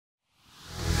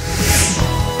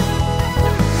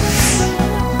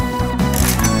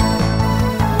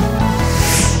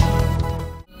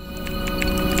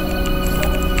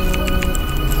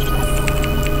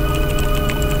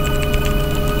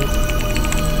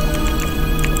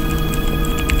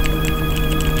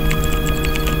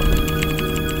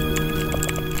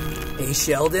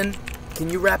Sheldon,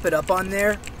 can you wrap it up on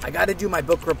there? I gotta do my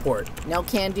book report. No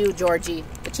can do, Georgie.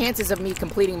 The chances of me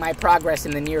completing my progress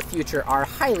in the near future are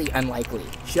highly unlikely.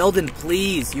 Sheldon,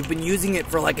 please. You've been using it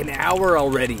for like an hour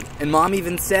already. And Mom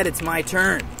even said it's my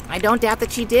turn. I don't doubt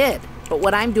that she did. But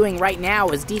what I'm doing right now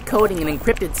is decoding an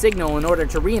encrypted signal in order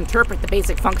to reinterpret the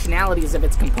basic functionalities of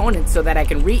its components so that I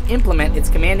can re-implement its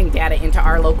commanding data into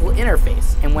our local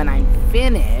interface. And when I'm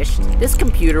finished, this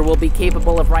computer will be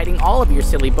capable of writing all of your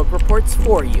silly book reports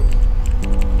for you,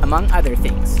 among other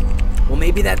things. Well,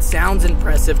 maybe that sounds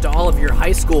impressive to all of your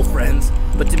high school friends,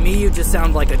 but to me you just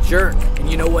sound like a jerk. And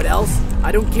you know what else?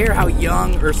 I don't care how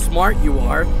young or smart you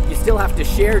are, you still have to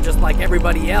share just like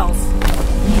everybody else.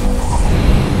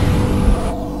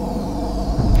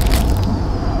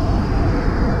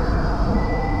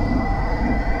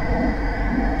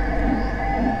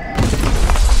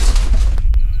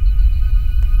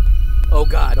 Oh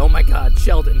God, oh my God,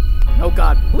 Sheldon. Oh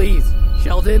God, please,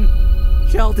 Sheldon,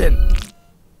 Sheldon.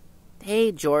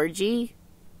 Hey, Georgie.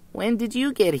 When did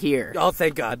you get here? Oh,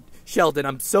 thank God. Sheldon,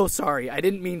 I'm so sorry. I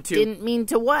didn't mean to. Didn't mean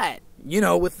to what? You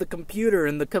know, with the computer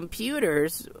and the...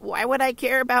 Computers? Why would I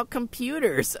care about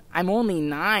computers? I'm only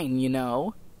 9, you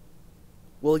know.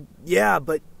 Well, yeah,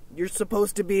 but you're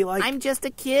supposed to be like... I'm just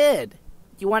a kid.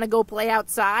 You want to go play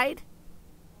outside?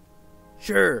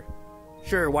 Sure,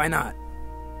 why not?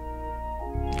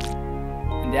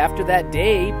 And after that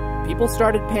day, people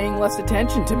started paying less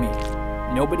attention to me.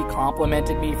 Nobody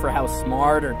complimented me for how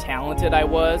smart or talented I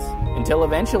was, until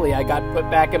eventually I got put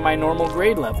back at my normal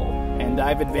grade level, and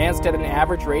I've advanced at an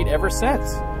average rate ever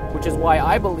since, which is why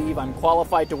I believe I'm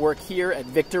qualified to work here at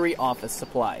Victory Office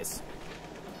Supplies.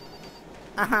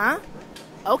 Uh-huh.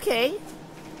 Okay.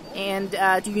 And,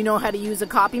 do you know how to use a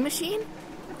copy machine?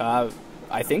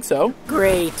 I think so.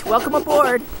 Great. Welcome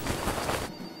aboard.